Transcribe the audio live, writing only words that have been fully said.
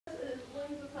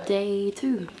Day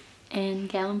 2 in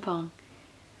Kalimpong.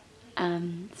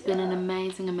 It's been an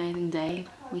amazing day.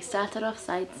 We started off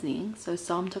sightseeing, so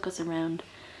Sam took us around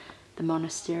the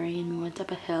monastery and we went up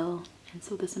a hill and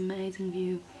saw this amazing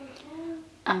view.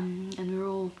 And we were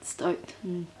all stoked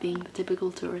and being the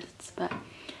typical tourists, but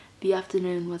the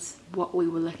afternoon was what we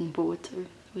were looking forward to.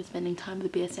 We were spending time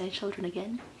with the BSA children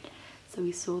again, so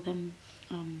we saw them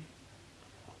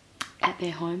at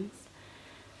their homes.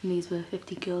 And these were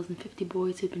 50 girls and 50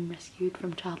 boys who'd been rescued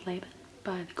from child labour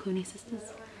by the Clooney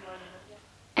sisters.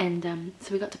 And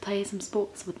so we got to play some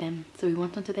sports with them. So we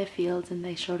went onto their fields and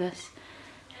they showed us,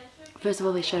 first of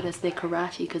all they showed us their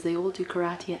karate, because they all do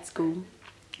karate at school.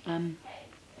 And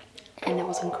it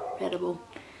was incredible.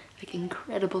 Like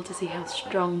incredible to see how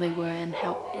strong they were and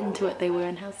how into it they were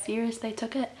and how serious they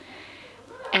took it.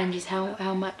 And just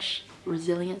how much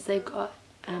resilience they've got.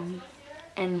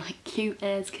 And like cute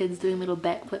as kids doing little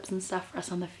backflips and stuff for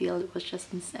us on the field. It was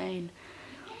just insane.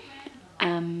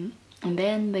 And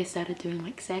then they started doing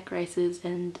like sack races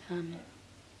and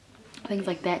things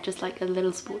like that, just like a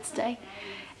little sports day,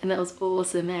 and that was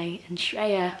awesome, eh? And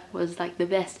Shreya was like the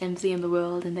best MC in the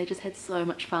world, and they just had so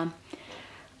much fun.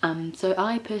 So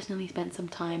I personally spent some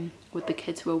time with the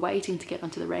kids who were waiting to get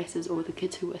onto the races, or the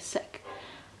kids who were sick,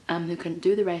 who couldn't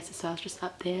do the races, so I was just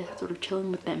up there sort of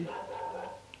chilling with them.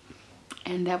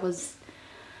 And that was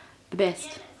the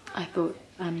best, I thought,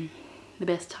 the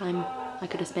best time I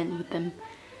could have spent with them.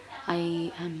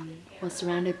 I was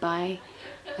surrounded by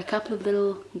a couple of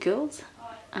little girls,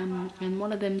 and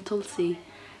one of them, Tulsi,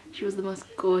 she was the most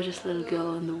gorgeous little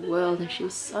girl in the world, and she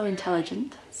was so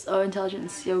intelligent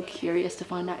and so curious to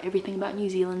find out everything about New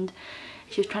Zealand.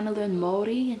 She was trying to learn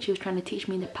Maori, and she was trying to teach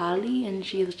me Nepali, and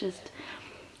she was just,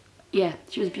 yeah,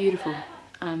 she was beautiful.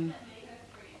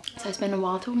 So I spent a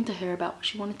while talking to her about what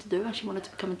she wanted to do, and she wanted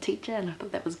to become a teacher, and I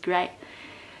thought that was great.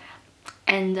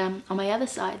 And on my other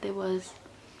side there was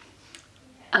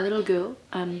a little girl,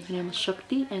 her name was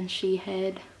Shakti, and she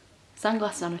had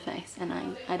sunglasses on her face, and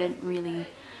I didn't really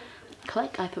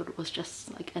click. I thought it was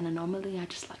just like an anomaly. I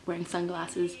just like wearing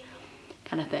sunglasses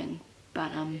kind of thing.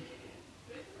 But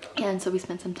yeah, and so we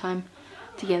spent some time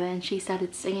together, and she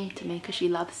started singing to me because she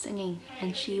loves singing,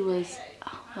 and she was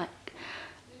like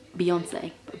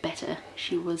Beyonce, but better.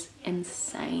 She was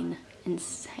insanely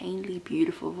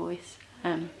beautiful voice,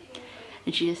 and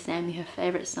she just sang me her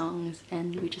favourite songs,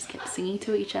 and we just kept singing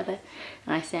to each other,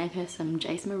 and I sang her some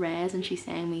Jason Mraz, and she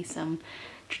sang me some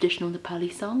traditional Nepali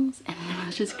songs, and it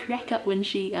was just crack up when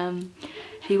she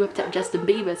whipped up Justin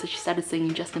Bieber, so she started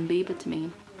singing Justin Bieber to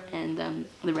me, and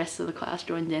the rest of the class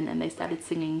joined in and they started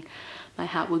singing My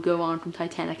Heart Will Go On from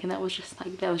Titanic, and that was just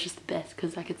the best,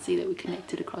 because I could see that we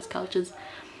connected across cultures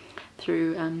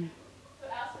through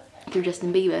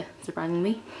Justin Bieber,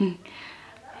 surprisingly.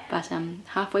 But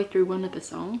halfway through one of the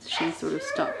songs she sort of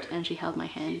stopped and she held my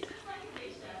hand,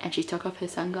 and she took off her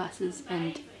sunglasses,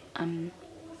 and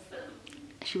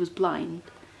she was blind,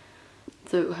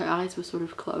 so her eyes were sort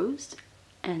of closed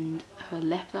and her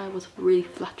left eye was really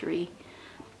fluttery,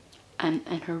 and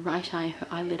her right eye, her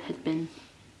eyelid had been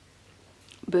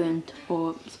burnt,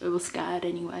 or it was scarred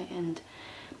anyway, and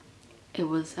it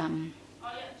was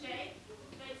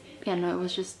yeah, no, it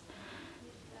was just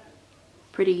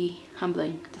pretty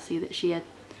humbling to see that she had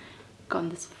gone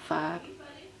this far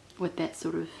with that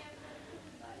sort of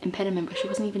impediment, but she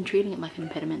wasn't even treating it like an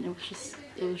impediment. It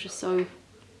was just so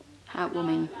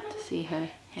heartwarming to see her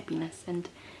happiness and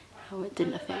how it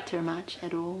didn't affect her much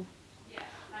at all.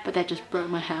 But that just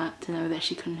broke my heart to know that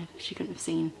she couldn't have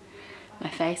seen my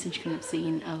face, and she couldn't have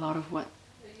seen a lot of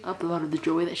the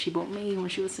joy that she brought me when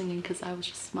she was singing, because I was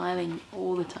just smiling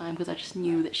all the time, because I just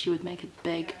knew that she would make it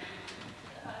big.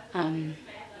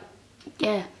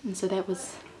 Yeah, and so that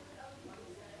was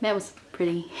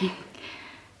pretty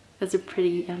that's a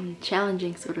pretty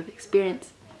challenging sort of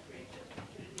experience.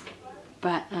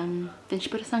 But then she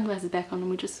put her sunglasses back on, and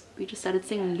we just started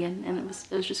singing again, and it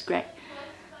was just great.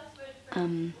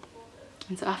 And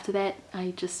so after that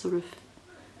I just sort of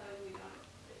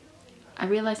I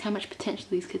realised how much potential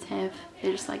these kids have.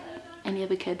 They're just like any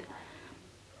other kid.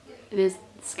 There's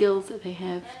skills that they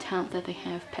have, talent that they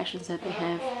have, passions that they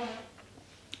have,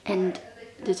 and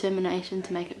determination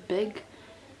to make it big.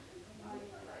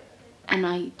 And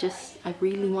I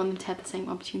really want them to have the same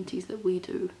opportunities that we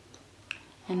do.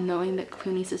 And knowing that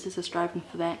Clooney sisters are striving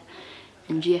for that,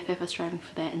 and GFF are striving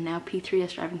for that, and now P3 are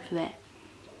striving for that,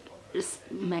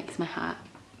 just makes my heart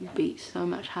beat so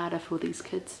much harder for these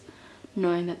kids,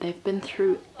 knowing that they've been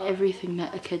through everything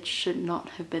that a kid should not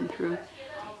have been through,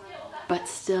 but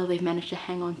still they've managed to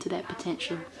hang on to that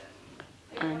potential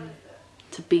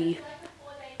to be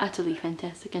utterly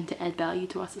fantastic and to add value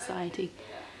to our society.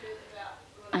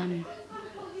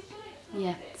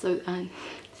 Yeah, so and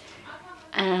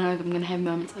I know I'm going to have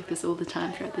moments like this all the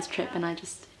time throughout this trip, and it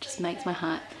just makes my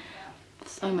heart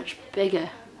so much bigger,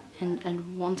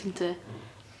 and wanting to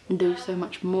do so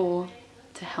much more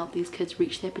to help these kids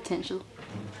reach their potential.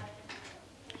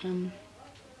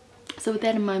 So with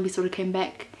that in mind, we sort of came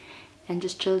back and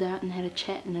just chilled out and had a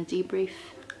chat and a debrief.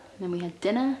 And then we had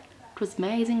dinner. It was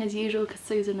amazing as usual, because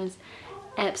Susan is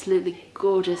absolutely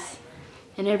gorgeous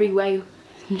in every way.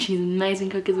 She's an amazing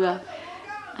cook as well.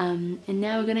 And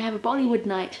now we're going to have a Bollywood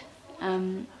night,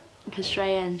 because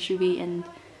Shreya and Shruvi and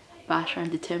Basha are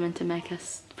determined to make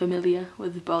us familiar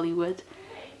with Bollywood.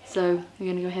 So we're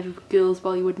going to go have a girls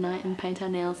Bollywood night and paint our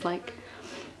nails like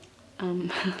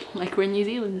like we're in New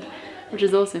Zealand, which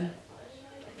is awesome.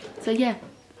 So yeah,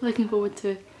 looking forward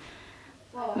to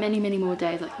many more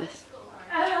days like this.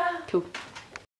 Cool.